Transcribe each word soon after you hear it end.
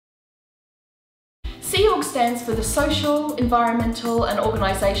SEORG stands for the Social, Environmental and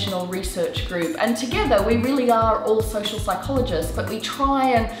Organisational Research Group, and together we really are all social psychologists, but we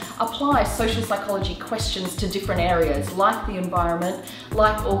try and apply social psychology questions to different areas like the environment,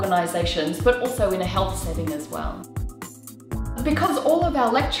 like organisations, but also in a health setting as well. Because all of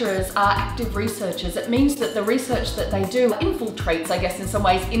our lecturers are active researchers, it means that the research that they do infiltrates, I guess, in some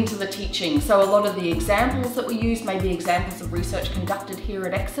ways into the teaching. So a lot of the examples that we use may be examples of research conducted here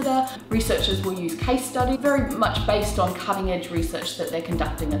at Exeter. Researchers will use case study, very much based on cutting edge research that they're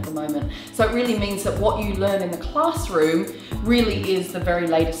conducting at the moment. So it really means that what you learn in the classroom really is the very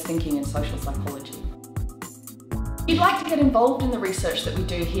latest thinking in social psychology. If you'd like to get involved in the research that we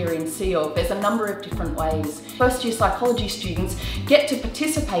do here in SEORG, there's a number of different ways. First year psychology students get to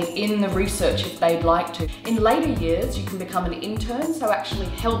participate in the research if they'd like to. In later years, you can become an intern, so actually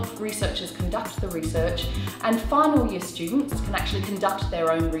help researchers conduct the research. And final year students can actually conduct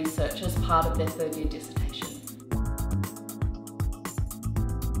their own research as part of their third year dissertation.